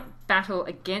fight battle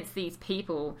against these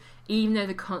people even though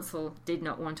the consul did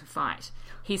not want to fight.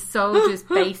 His soldiers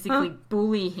basically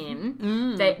bully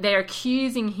him. They're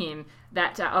accusing him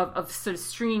that of sort of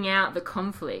stringing out the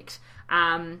conflict.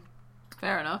 Fair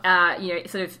enough. You know,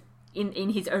 sort of in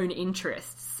his own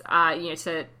interests. You know,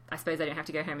 so I suppose they don't have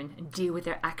to go home and deal with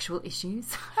their actual issues.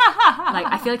 Like,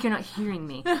 I feel like you're not hearing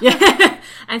me.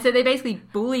 And so they basically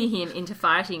bully him into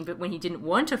fighting, but when he didn't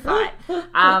want to fight.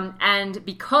 And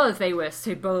because they were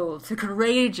so bold, so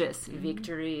courageous,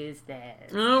 victory is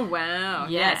theirs. Oh, wow.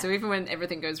 Yeah. So even when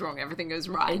everything goes wrong, everything goes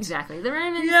right. Exactly. The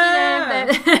Romans,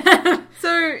 Yeah. you know,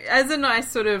 So, as a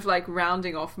nice sort of like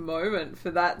rounding off moment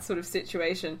for that sort of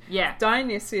situation, Yeah.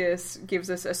 Dionysius gives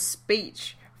us a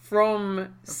speech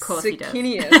from course he does.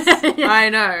 Sicinius. I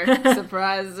know.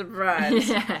 Surprise, surprise.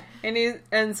 Yeah.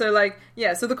 And so like,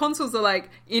 yeah, so the consuls are like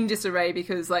in disarray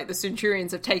because like the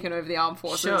centurions have taken over the armed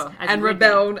forces Sure, as and you would be.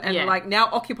 rebelled and Yeah. like now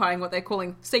occupying what they're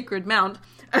calling Sacred Mount.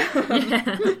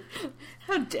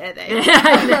 How dare they?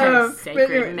 I know. But anyway,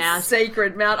 Sacred Mount.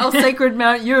 Sacred Mount. I'll Sacred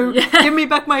Mount you. Give me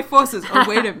back my forces. Oh,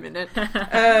 wait a minute.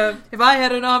 If I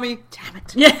had an army, damn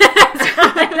it.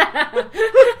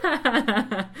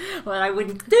 What I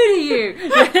wouldn't do to you.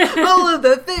 All of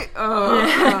the things.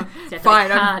 Oh,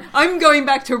 fine. I'm going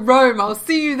back to Rome. I'll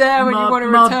see you there when you want to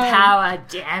Mob return. power,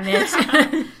 damn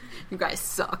it. You guys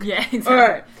suck. Yeah, exactly. All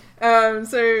right.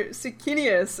 So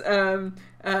Sicinius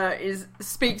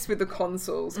speaks with the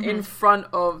consuls in front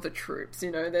of the troops.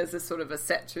 You know, there's this sort of a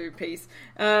set to piece.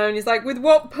 And he's like, with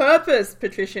what purpose,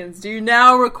 patricians, do you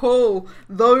now recall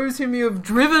those whom you have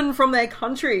driven from their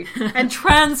country and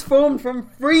transformed from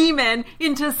free men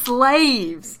into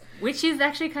slaves? Which is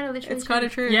actually kind of literally It's kind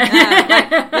of true.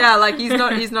 Yeah. Like he's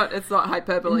not, it's not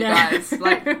hyperbole, guys.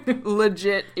 Like,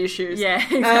 legit issues. Yeah,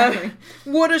 exactly.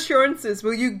 What assurances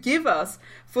will you give us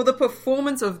for the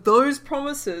performance of those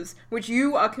promises which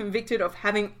you are convicted of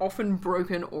having often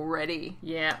broken already?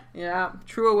 Yeah. Yeah,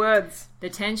 truer words. The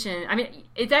tension. I mean,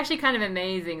 it's actually kind of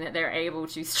amazing that they're able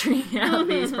to string out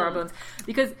these problems.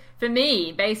 Because for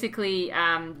me, basically,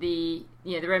 the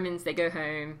Romans, they go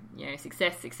home,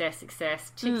 success,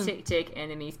 tick, tick, tick,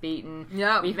 enemies beaten.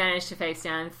 Yeah. We've managed to face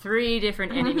down 3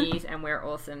 different enemies and we're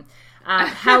awesome.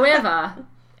 However,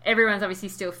 everyone's obviously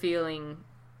still feeling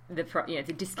the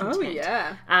discontent. Oh,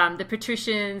 yeah. The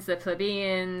patricians, the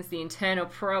plebeians, the internal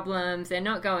problems, they're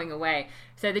not going away.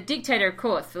 So the dictator, of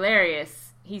course,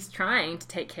 Valerius, he's trying to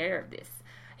take care of this.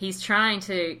 He's trying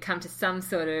to come to some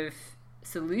sort of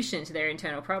solution to their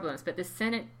internal problems, but the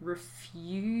Senate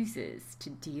refuses to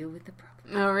deal with the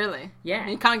problem. Oh, really? Yeah.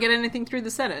 You can't get anything through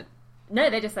the Senate. No,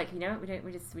 they're just like, we don't want to deal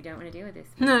with this.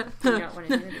 We No. don't want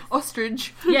to deal with this.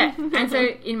 Ostrich. Yeah, and so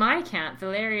in my account,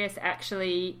 Valerius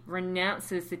actually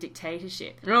renounces the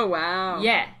dictatorship. Oh, wow.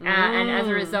 Yeah, and as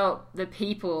a result, the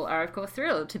people are, of course,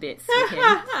 thrilled to bits with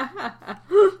him.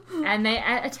 And they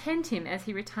attend him as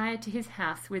he retired to his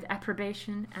house with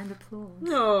approbation and applause.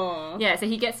 Oh. Yeah, so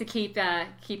he gets to keep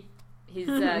his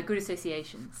good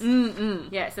associations.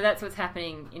 Yeah, so that's what's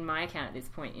happening in my account at this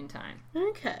point in time.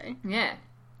 Okay. Yeah.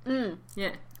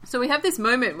 Yeah. So we have this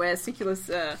moment where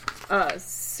Sicinius,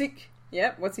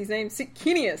 what's his name?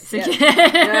 Sicinius.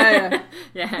 Yeah.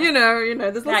 Yeah. You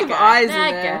know, there's lots That of guy. eyes That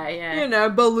in there. guy, yeah. You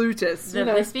know, Balutus.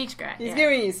 The speech guy. He's yeah.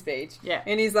 giving his speech. Yeah.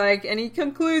 And he's like, and he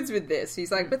concludes with this.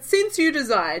 He's like, but since you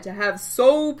desire to have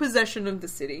sole possession of the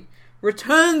city,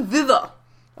 return thither,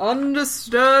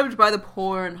 undisturbed by the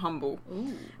poor and humble.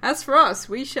 Ooh. As for us,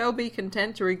 we shall be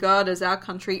content to regard as our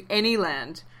country any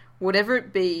land whatever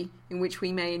it be, in which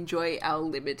we may enjoy our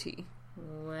liberty.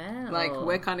 Wow. Like,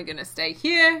 we're kind of going to stay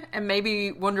here and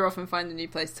maybe wander off and find a new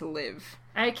place to live.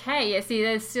 Okay, yeah, see,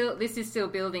 this is still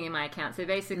building in my account. So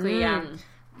basically,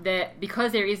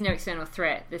 because there is no external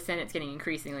threat, the Senate's getting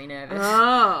increasingly nervous.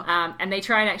 Oh. And they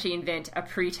try and actually invent a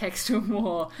pretext for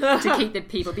war to keep the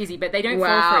people busy, but they don't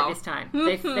fall for it this time.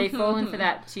 They've fallen for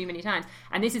that too many times.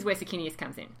 And this is where Sicinius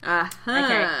comes in. Uh-huh.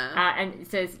 Okay, and it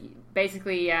says,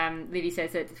 basically, Livy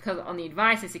says that because on the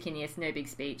advice of Sicinius, no big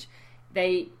speech,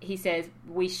 he says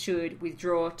we should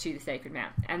withdraw to the Sacred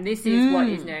Mount. And this is what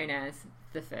is known as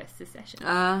the First Secession.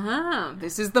 Uh-huh.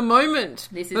 This is the moment.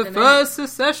 This is the the First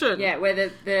Secession. Yeah, where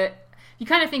the you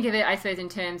kind of think of it, I suppose, in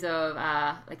terms of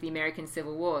like the American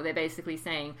Civil War. They're basically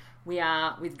saying we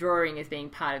are withdrawing as being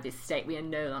part of this state. We are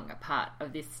no longer part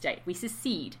of this state. We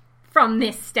secede from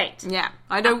this state. Yeah,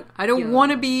 I don't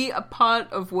want to be a part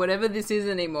of whatever this is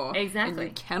anymore. Exactly.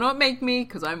 And you cannot make me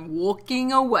because I'm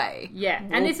walking away. Yeah,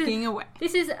 and this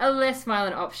is a less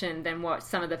violent option than what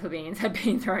some of the plebeians have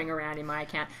been throwing around in my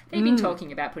account. They've been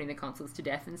talking about putting the consuls to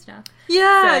death and stuff.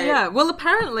 Yeah. Well,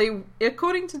 apparently,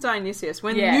 according to Dionysius,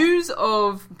 when news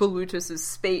of Bolutus's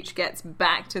speech gets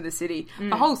back to the city,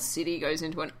 the whole city goes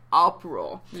into an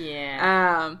uproar.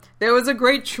 Yeah. There was a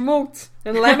great tumult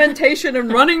and lamentation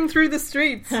and running through the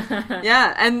streets.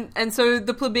 Yeah, and so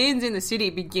the plebeians in the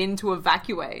city begin to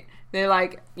evacuate. They're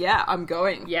like, yeah, I'm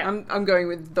going. Yeah. I'm going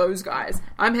with those guys.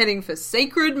 I'm heading for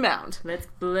Sacred Mount. Let's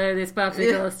blow this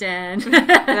popsicle stand.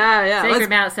 Yeah. Sacred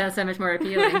Mount sounds so much more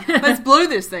appealing. Let's blow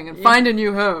this thing and find a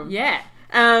new home. Yeah.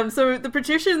 So the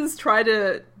patricians try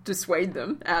to dissuade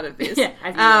them out of this.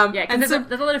 Because there's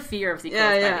a lot of fear, obviously,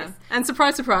 caused by this. And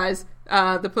surprise, surprise,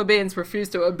 the plebeians refuse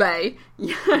to obey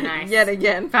Nice. yet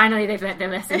again. Finally, they've learnt their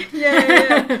lesson.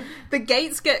 Yeah. The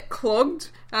gates get clogged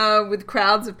with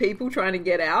crowds of people trying to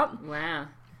get out. Wow.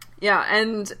 Yeah,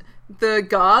 and the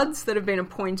guards that have been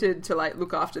appointed to like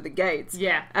look after the gates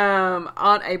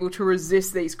aren't able to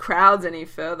resist these crowds any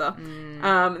further.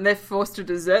 And they're forced to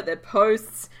desert their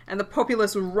posts, and the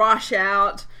populace rush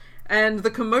out. And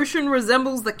the commotion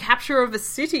resembles the capture of a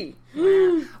city.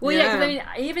 Wow. Well, because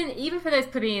I mean, even for those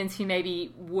plebeians who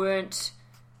maybe weren't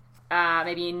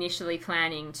maybe initially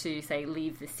planning to, say,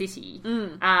 leave the city,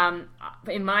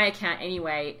 in my account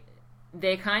anyway,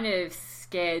 they're kind of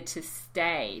scared to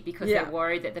stay because they're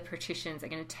worried that the patricians are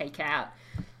going to take out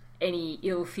any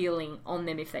ill feeling on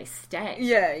them if they stay.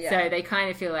 Yeah. So they kind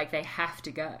of feel like they have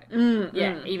to go.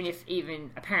 Even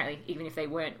if they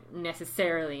weren't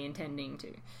necessarily intending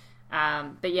to.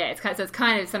 But yeah, it's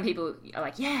kind of some people are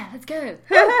like, yeah, let's go.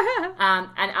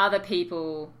 And other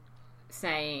people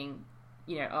saying,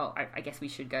 I guess we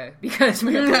should go because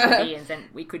we're plebeians and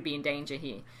we could be in danger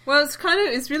here. Well,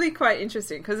 it's really quite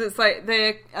interesting because it's like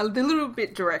they're a little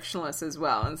bit directionless as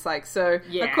well. And it's like,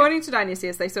 according to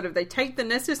Dionysius, they take the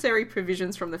necessary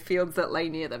provisions from the fields that lay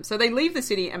near them. So they leave the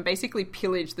city and basically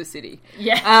pillage the city.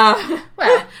 Yeah.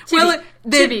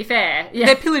 To be fair,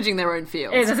 they're pillaging their own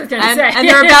fields. Yeah, that's what I was gonna say. And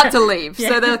they're about to leave.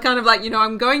 So they're kind of like,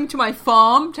 I'm going to my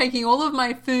farm, taking all of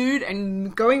my food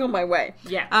and going on my way.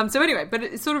 Yeah. So anyway, but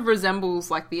it sort of resembles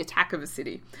like the attack of a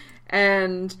city.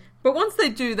 But once they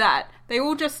do that, they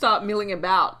all just start milling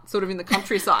about sort of in the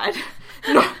countryside.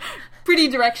 Pretty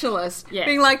directionless. Yeah.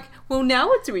 Being like, well, now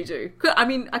what do we do? I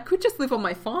mean, I could just live on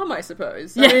my farm, I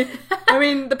suppose. Yeah. I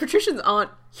mean, the patricians aren't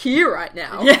here right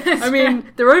now. Yes, I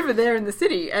mean, they're over there in the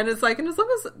city. And it's like, and as long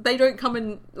as they don't come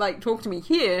and like talk to me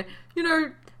here,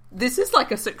 this is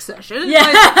like a succession. Yeah.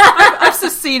 Like, I've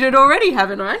seceded already,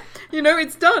 haven't I?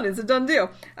 It's done. It's a done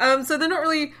deal. So they're not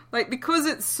really, like, because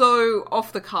it's so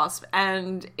off the cusp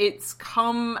and it's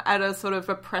come at a sort of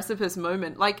a precipice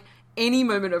moment, like any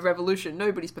moment of revolution,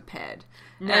 nobody's prepared.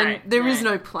 No, and there is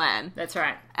no plan. That's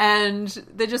right. And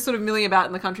they're just sort of milling about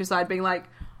in the countryside being like,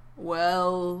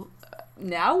 well,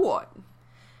 now what?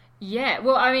 Yeah,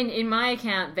 well, I mean, in my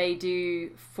account, they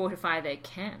do fortify their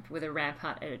camp with a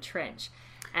rampart and a trench.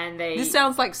 And this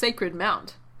sounds like Sacred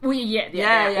Mount. Well,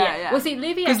 yeah. Well, see,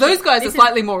 Livy, because those guys are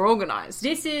slightly more organised.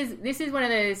 This is one of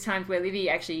those times where Livy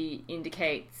actually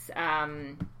indicates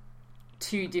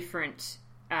two different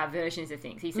versions of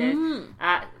things. He says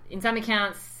in some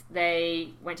accounts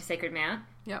they went to Sacred Mount.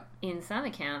 Yep. In some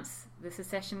accounts, the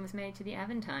secession was made to the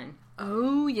Aventine.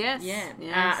 Oh yes, yeah.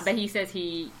 Yes. But he says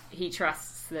he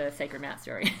trusts the Sacred Mount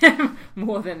story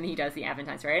more than he does the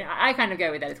Aventine story. And I kind of go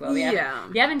with that as well. The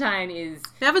Aventine is...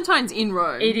 The Aventine's in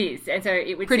Rome. It is. And so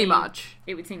it would Pretty seem, much.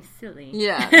 It would seem silly.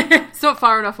 Yeah. It's not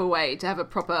far enough away to have a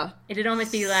proper It'd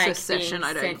almost be like secession,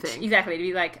 I don't think. Exactly. It'd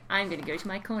be like, I'm going to go to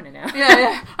my corner now.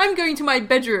 Yeah. I'm going to my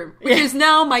bedroom, which is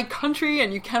now my country,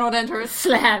 and you cannot enter it.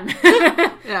 Slam.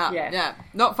 Yeah.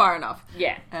 Not far enough.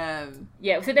 Yeah.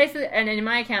 So basically, and in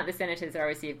my account, the senators are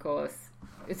obviously, of course...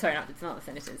 Sorry, it's not the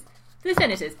senators. The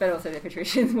senators, but also the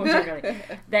patricians more generally.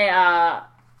 They are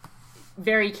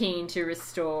very keen to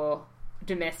restore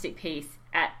domestic peace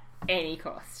at any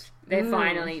cost. They're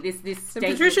finally... This the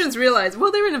patricians realise,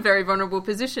 well, they're in a very vulnerable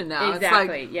position now.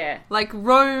 Exactly, it's like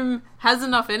Rome has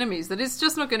enough enemies that it's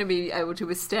just not going to be able to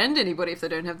withstand anybody if they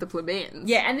don't have the plebeians.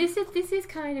 Yeah, and this is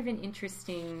kind of an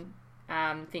interesting...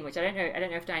 thing, which I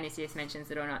don't know if Dionysius mentions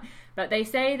it or not, but they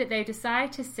say that they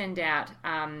decide to send out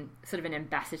sort of an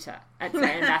ambassador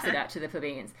to the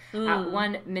plebeians,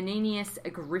 one Menenius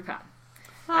Agrippa,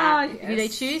 who they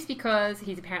choose because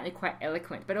he's apparently quite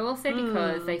eloquent, but also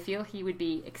because they feel he would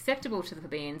be acceptable to the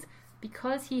plebeians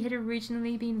because he had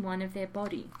originally been one of their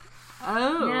body.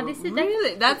 Oh, now,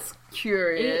 really? That's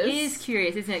curious. It is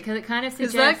curious, isn't it? Because it kind of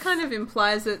suggests... Because that kind of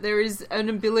implies that there is an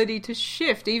ability to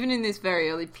shift, even in this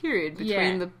very early period,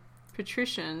 between the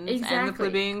patricians and the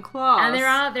plebeian class. And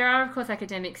there are, of course,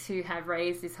 academics who have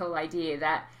raised this whole idea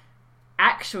that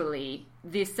actually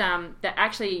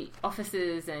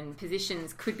offices and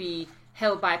positions could be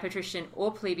held by patrician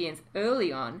or plebeians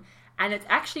early on, and it's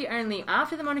actually only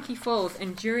after the monarchy falls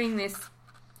and during this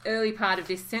early part of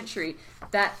this century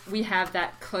that we have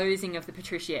that closing of the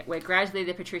patriciate, where gradually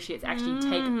the patriciates actually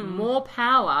take more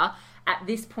power at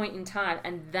this point in time,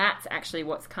 and that's actually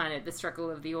what's kind of the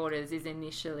struggle of the orders is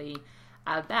initially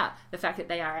about. The fact that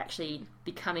they are actually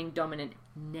becoming dominant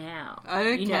now.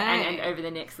 Okay. And over the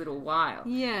next little while.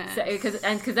 Yeah. So, because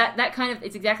that kind of,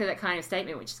 it's exactly that kind of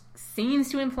statement which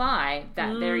seems to imply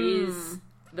that there is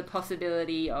the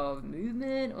possibility of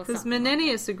movement or something. Because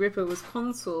Menenius Agrippa was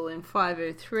consul in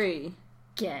 503.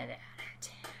 Get out of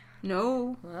town.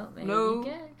 No. Well, there you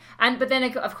go. But then,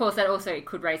 of course, that also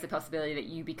could raise the possibility that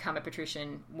you become a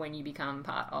patrician when you become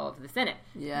part of the Senate.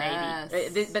 Yes.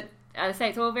 Maybe. But as I say,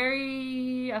 it's all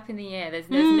very up in the air.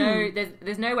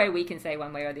 There's no way we can say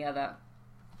one way or the other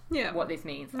what this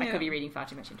means. I could be reading far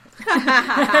too much into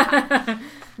it.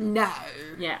 No.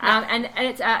 Yeah. And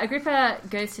it's Agrippa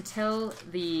decides to tell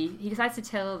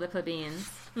the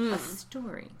plebeians a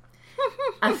story.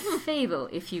 A fable,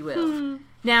 if you will.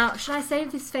 Now, should I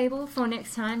save this fable for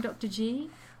next time, Dr. G?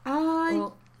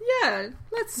 Yeah,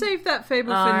 let's save that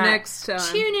fable for next time.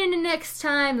 Tune in next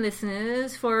time,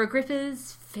 listeners, for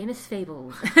Agrippa's famous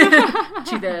fables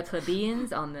to the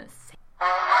plebeians on the